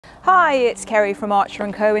Hi, it's Kerry from Archer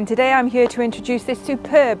 & Co, and today I'm here to introduce this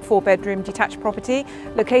superb 4-bedroom detached property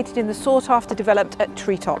located in the sought-after development at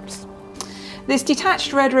Treetops. This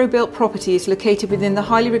detached red row built property is located within the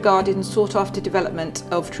highly regarded and sought-after development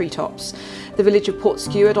of Treetops. The village of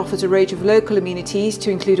Portskeweard offers a range of local amenities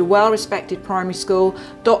to include a well-respected primary school,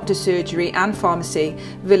 doctor's surgery and pharmacy,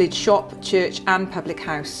 village shop, church and public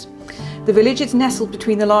house. The village is nestled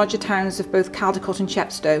between the larger towns of both Caldicot and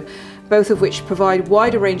Chepstow, both of which provide a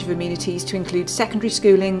wider range of amenities to include secondary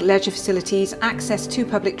schooling, leisure facilities, access to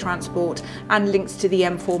public transport and links to the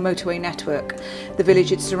M4 motorway network. The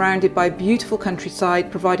village is surrounded by beautiful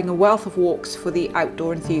countryside, providing a wealth of walks for the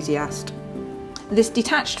outdoor enthusiast. This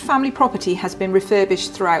detached family property has been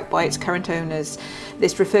refurbished throughout by its current owners.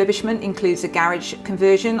 This refurbishment includes a garage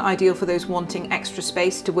conversion, ideal for those wanting extra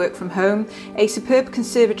space to work from home, a superb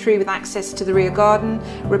conservatory with access to the rear garden,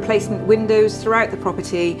 replacement windows throughout the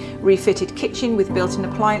property, refitted kitchen with built-in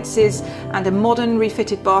appliances, and a modern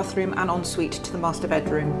refitted bathroom and ensuite to the master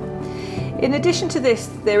bedroom. In addition to this,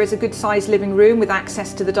 there is a good-sized living room with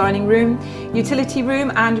access to the dining room, utility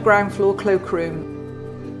room and ground floor cloakroom.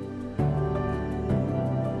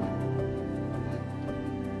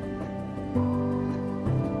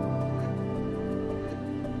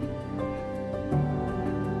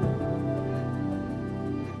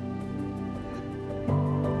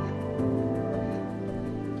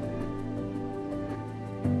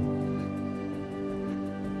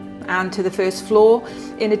 And to the first floor,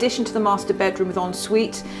 in addition to the master bedroom with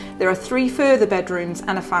ensuite, there are 3 further bedrooms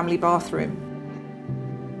and a family bathroom.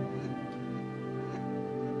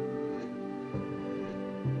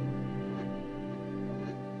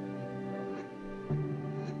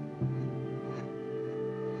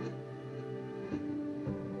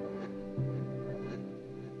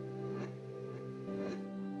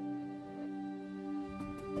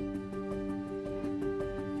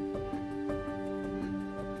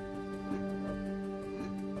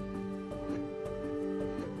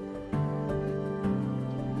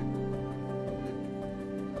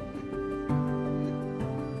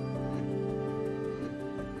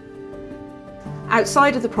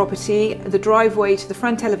 Outside of the property, the driveway to the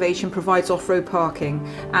front elevation provides off-road parking,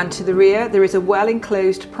 and to the rear there is a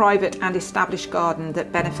well-enclosed private and established garden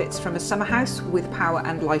that benefits from a summer house with power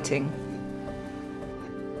and lighting.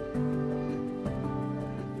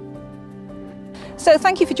 So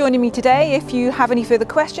thank you for joining me today. If you have any further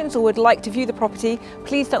questions or would like to view the property,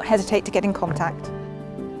 please don't hesitate to get in contact.